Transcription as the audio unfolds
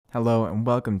Hello and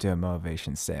welcome to A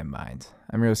Motivation Stay in Mind.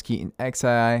 I'm Rose Keaton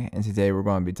XII, and today we're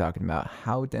going to be talking about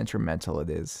how detrimental it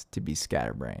is to be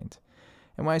scatterbrained.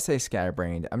 And when I say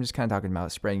scatterbrained, I'm just kind of talking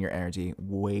about spreading your energy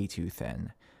way too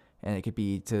thin. And it could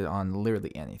be on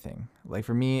literally anything. Like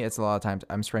for me, it's a lot of times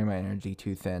I'm spreading my energy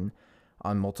too thin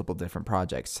on multiple different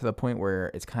projects to the point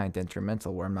where it's kind of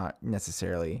detrimental, where I'm not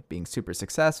necessarily being super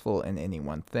successful in any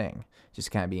one thing,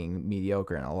 just kind of being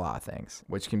mediocre in a lot of things,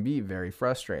 which can be very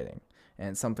frustrating.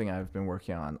 And it's something I've been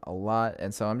working on a lot.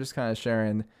 And so I'm just kind of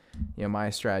sharing, my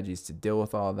strategies to deal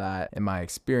with all that and my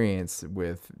experience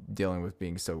with dealing with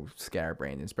being so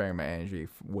scatterbrained and spreading my energy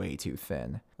way too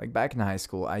thin. Like back in high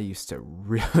school, I used to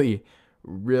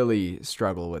really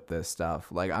struggle with this stuff.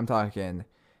 Like I'm talking,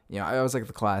 I was like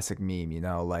the classic meme,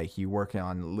 like you working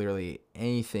on literally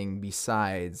anything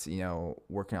besides,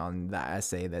 working on that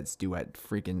essay that's due at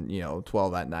freaking,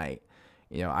 12 at night.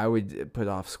 I would put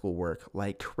off schoolwork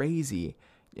like crazy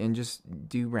and just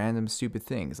do random stupid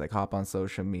things like hop on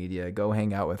social media, go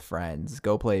hang out with friends,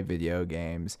 go play video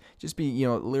games, just be,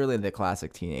 literally the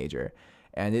classic teenager.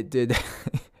 And it did,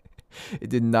 it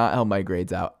did not help my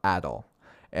grades out at all.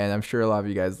 And I'm sure a lot of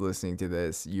you guys listening to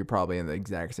this, you're probably in the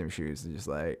exact same shoes. Just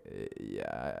like,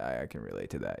 yeah, I can relate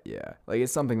to that. Yeah. Like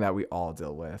it's something that we all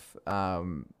deal with.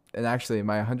 And actually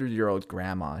my 100-year-old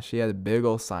grandma, she had a big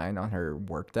old sign on her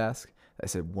work desk that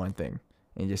said one thing,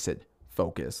 and it just said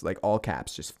focus, like all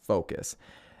caps, just focus.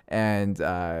 And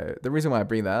the reason why I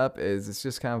bring that up is it's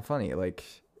just kind of funny. Like,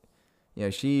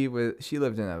 she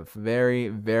lived in a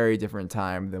very different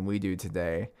time than we do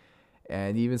today,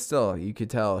 and even still, you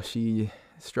could tell she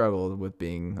struggled with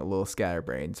being a little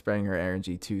scatterbrained, spreading her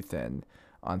energy too thin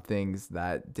on things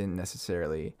that didn't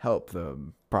necessarily help the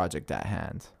project at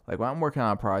hand. Like when I'm working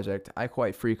on a project, I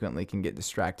quite frequently can get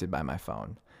distracted by my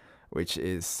phone, which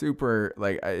is super,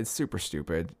 like, it's super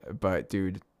stupid. But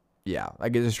dude, yeah, I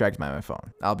get distracted by my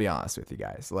phone. I'll be honest with you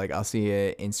guys. Like I'll see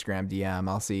an Instagram DM,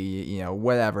 I'll see,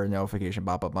 whatever notification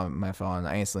pop up on my phone.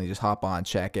 I instantly just hop on,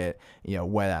 check it,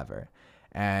 whatever.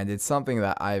 And it's something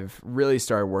that I've really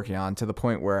started working on to the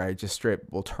point where I just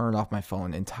will turn off my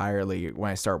phone entirely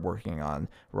when I start working on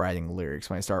writing lyrics,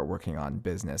 when I start working on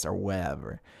business or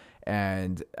whatever.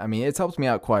 And I mean, it's helped me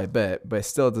out quite a bit, but it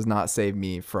still does not save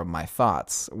me from my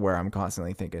thoughts where I'm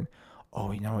constantly thinking,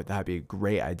 oh, you know what, that'd be a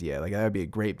great idea. Like that'd be a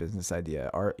great business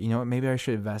idea. Or, maybe I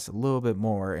should invest a little bit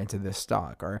more into this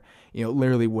stock or,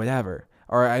 literally whatever.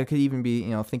 Or I could even be,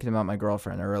 thinking about my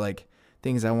girlfriend or like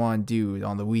things I want to do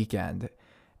on the weekend.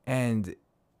 And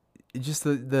just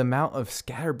the amount of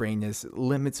scatterbrainedness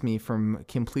limits me from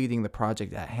completing the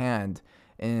project at hand.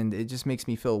 And it just makes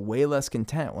me feel way less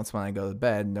content when I go to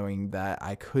bed, knowing that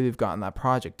I could have gotten that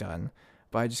project done,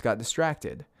 but I just got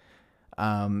distracted.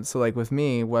 So like with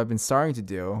me, what I've been starting to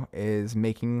do is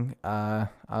making a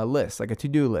list, like a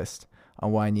to-do list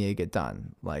on what I need to get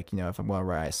done. Like, if I want to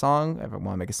write a song, if I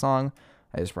want to make a song,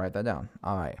 I just write that down.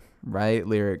 All right, write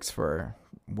lyrics for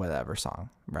whatever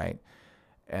song, right?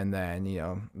 And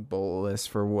then, bullet list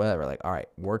for whatever, like, all right,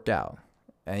 work out.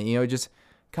 And, just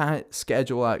kind of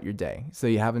schedule out your day so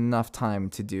you have enough time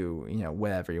to do,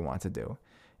 whatever you want to do.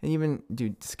 And even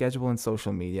do schedule in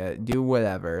social media, do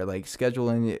whatever, like schedule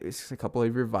in a couple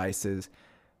of your vices,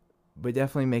 but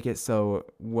definitely make it so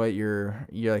what your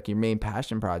main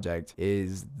passion project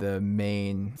is the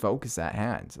main focus at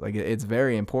hand. Like it's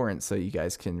very important so you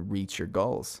guys can reach your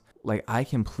goals. Like I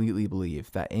completely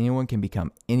believe that anyone can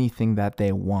become anything that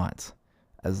they want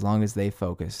as long as they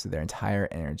focus their entire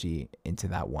energy into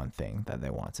that one thing that they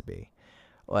want to be.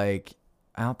 Like,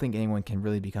 I don't think anyone can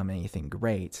really become anything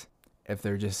great if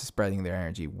they're just spreading their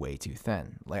energy way too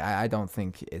thin. Like, I don't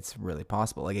think it's really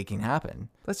possible. Like, it can happen.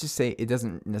 Let's just say it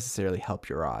doesn't necessarily help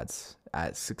your odds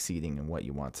at succeeding in what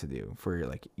you want to do for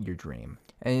your dream.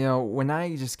 And when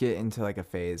I just get into like a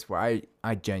phase where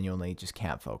I genuinely just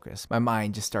can't focus, my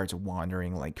mind just starts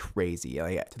wandering like crazy,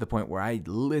 like to the point where I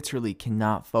literally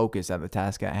cannot focus at the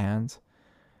task at hand.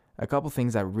 A couple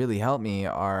things that really help me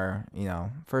are,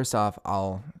 first off,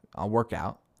 I'll work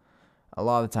out. A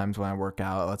lot of the times when I work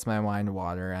out, it lets my mind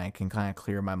water and I can kind of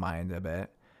clear my mind a bit.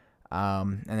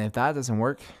 And if that doesn't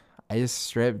work, I just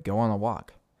straight up go on a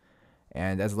walk.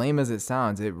 And as lame as it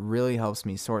sounds, it really helps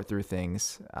me sort through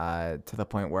things to the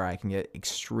point where I can get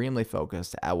extremely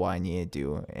focused at what I need to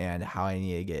do and how I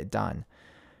need to get it done.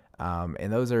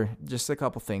 And those are just a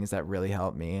couple things that really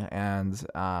help me. And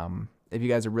if you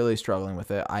guys are really struggling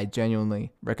with it, I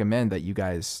genuinely recommend that you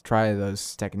guys try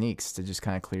those techniques to just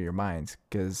kind of clear your minds,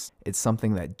 because it's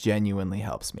something that genuinely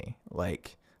helps me.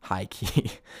 Like, high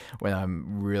key when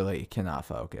I'm really cannot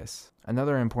focus.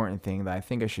 Another important thing that I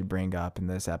think I should bring up in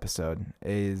this episode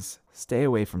is stay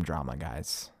away from drama,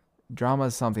 guys. Drama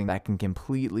is something that can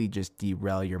completely just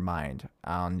derail your mind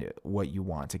on what you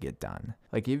want to get done.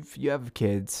 Like if you have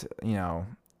kids,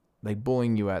 like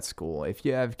bullying you at school, if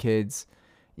you have kids,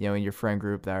 in your friend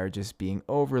group that are just being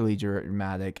overly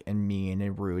dramatic and mean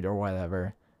and rude or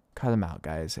whatever, cut them out,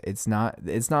 guys. It's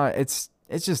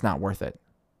just not worth it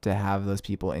to have those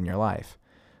people in your life,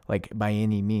 like by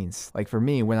any means. Like for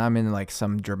me, when I'm in like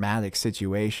some dramatic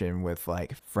situation with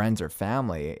like friends or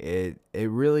family, it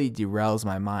really derails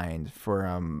my mind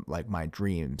from like my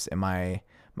dreams and my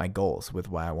goals with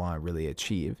what I want to really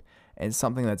achieve. And it's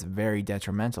something that's very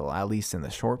detrimental, at least in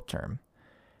the short term.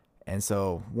 And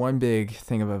so one big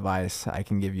thing of advice I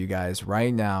can give you guys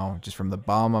right now, just from the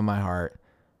bottom of my heart,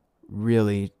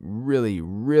 really, really,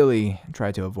 really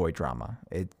try to avoid drama.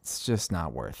 It's just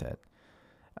not worth it.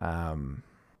 And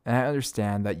I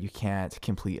understand that you can't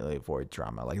completely avoid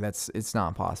drama. Like it's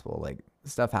not possible. Like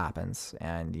stuff happens,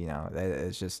 and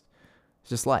it's just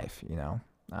life.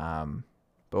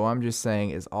 But what I'm just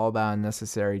saying is all about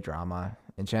unnecessary drama.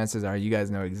 And chances are you guys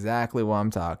know exactly what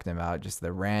I'm talking about. Just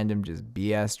the random, just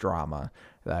BS drama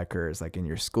that occurs like in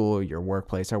your school, your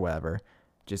workplace, or whatever.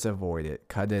 Just avoid it.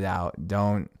 Cut it out.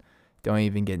 Don't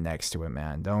even get next to it,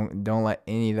 man. Don't let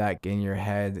any of that get in your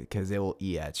head, because it will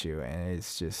eat at you, and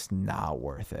it's just not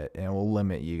worth it. And it will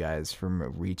limit you guys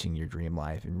from reaching your dream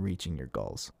life and reaching your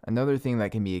goals. Another thing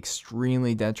that can be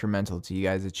extremely detrimental to you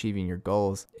guys achieving your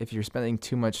goals, if you're spending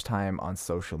too much time on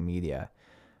social media.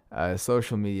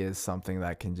 Social media is something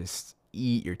that can just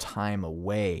eat your time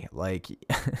away. Like,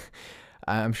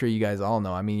 I'm sure you guys all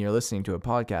know. I mean, you're listening to a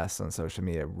podcast on social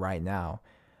media right now.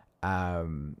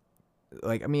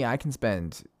 I can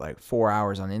spend like 4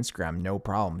 hours on Instagram, no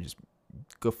problem. Just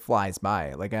flies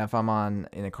by. Like if I'm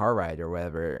in a car ride or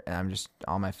whatever, and I'm just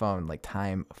on my phone, like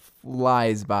time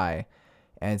flies by.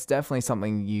 And it's definitely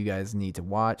something you guys need to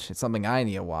watch. It's something I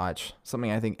need to watch.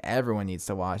 Something I think everyone needs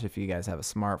to watch if you guys have a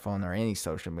smartphone or any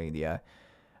social media.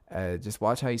 Just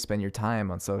watch how you spend your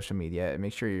time on social media and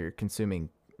make sure you're consuming,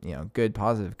 good,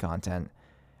 positive content.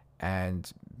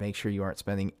 And make sure you aren't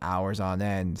spending hours on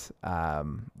end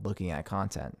looking at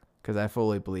content, because I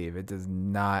fully believe it does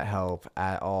not help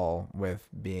at all with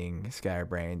being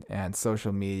scatterbrained. And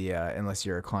social media, unless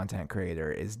you're a content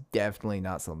creator, is definitely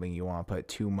not something you want to put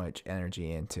too much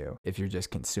energy into if you're just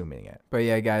consuming it. But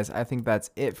yeah, guys, I think that's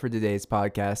it for today's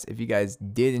podcast. If you guys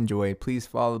did enjoy, please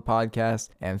follow the podcast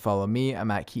and follow me.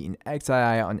 I'm at Keaton XII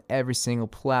on every single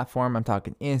platform. I'm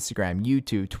talking Instagram,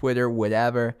 YouTube, Twitter,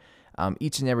 whatever.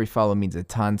 Each and every follow means a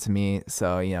ton to me.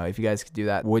 So, if you guys could do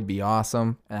that, would be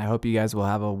awesome. And I hope you guys will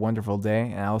have a wonderful day.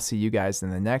 And I'll see you guys in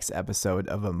the next episode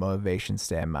of A Motivation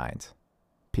Stay in Mind.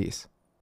 Peace.